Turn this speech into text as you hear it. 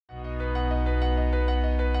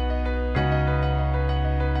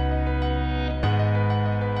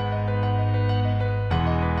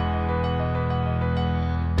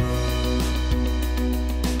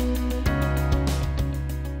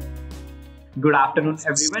Good afternoon,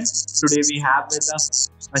 everyone. Today we have with us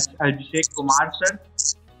Abhishek Kumar sir.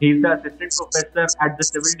 He is the assistant professor at the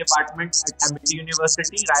Civil Department at Amity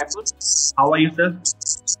University, Raipur. How are you, sir?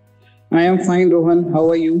 I am fine, Rohan. How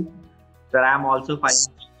are you? Sir, I am also fine.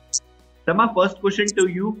 So my first question to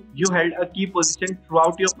you: you held a key position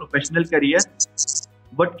throughout your professional career.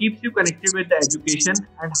 What keeps you connected with the education,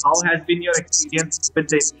 and how has been your experience with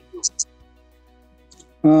the institute?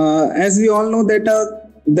 As we all know that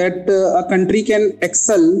a country can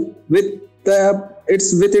excel with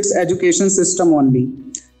its education system only,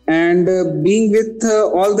 and being with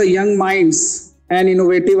all the young minds and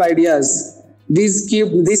innovative ideas.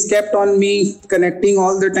 These kept on me connecting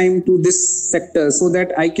all the time to this sector, so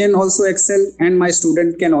that I can also excel and my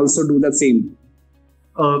student can also do the same.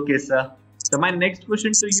 Okay, sir. So my next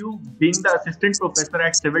question to you, being the assistant professor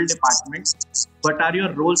at Civil Department, what are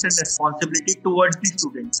your roles and responsibility towards the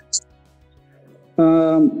students?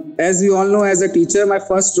 As we all know, as a teacher, my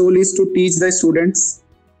first role is to teach the students,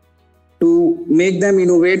 to make them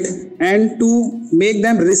innovate and to make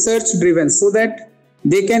them research driven, so that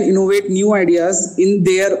they can innovate new ideas in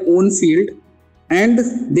their own field and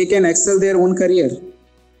they can excel their own career.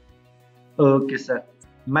 Okay, sir.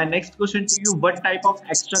 My next question to you, what type of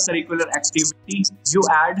extracurricular activity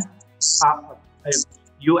uh,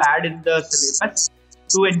 you add in the syllabus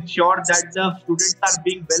to ensure that the students are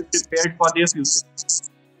being well prepared for their future?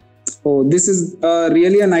 Oh, this is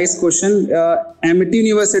really a nice question. Amity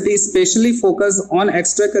University especially focus on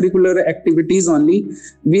extracurricular activities only.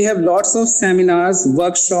 We have lots of seminars,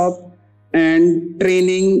 workshop, and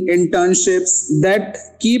training, internships that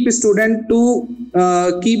keep students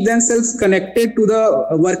to keep themselves connected to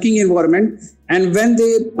the working environment. And when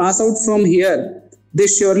they pass out from here, they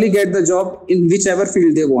surely get the job in whichever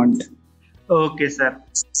field they want. Okay, sir.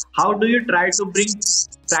 How do you try to bring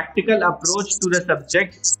practical approach to the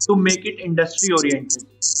subject to make it industry oriented?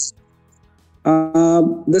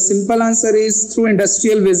 The simple answer is through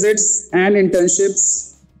industrial visits and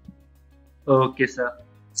internships. Okay, sir.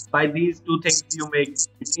 By these two things, you make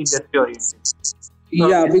it industry oriented.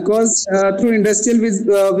 Yeah, Okay. because through industrial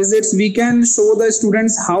visits, we can show the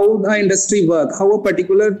students how the industry works, how a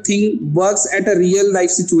particular thing works at a real life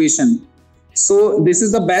situation. So this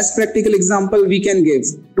is the best practical example we can give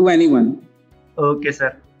to anyone. Okay,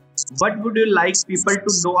 sir. What would you like people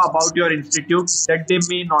to know about your institute that they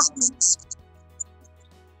may not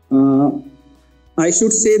know? I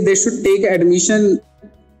should say they should take admission,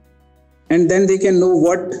 and then they can know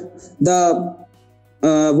what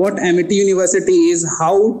Amity University is,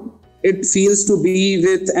 how it feels to be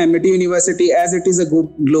with Amity University, as it is a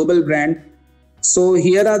global brand. So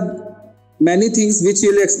here are many things which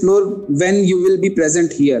you'll explore when you will be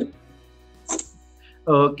present here.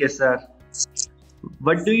 Okay, sir.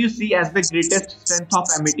 What do you see as the greatest strength of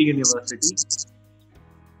Amity University?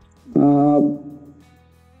 Uh,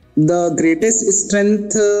 the greatest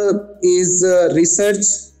strength is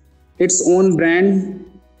research, its own brand,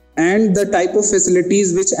 and the type of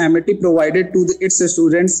facilities which Amity provided to its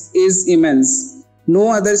students is immense. No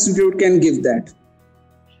other institute can give that.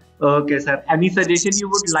 Okay, sir. Any suggestion you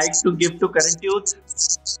would like to give to current youth?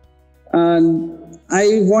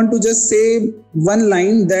 I want to just say one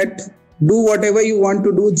line, that do whatever you want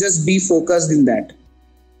to do, just be focused in that.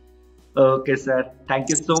 Okay, sir. Thank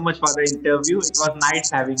you so much for the interview. It was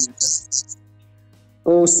nice having you, sir.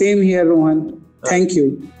 Oh, same here, Rohan. Thank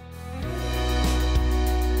you.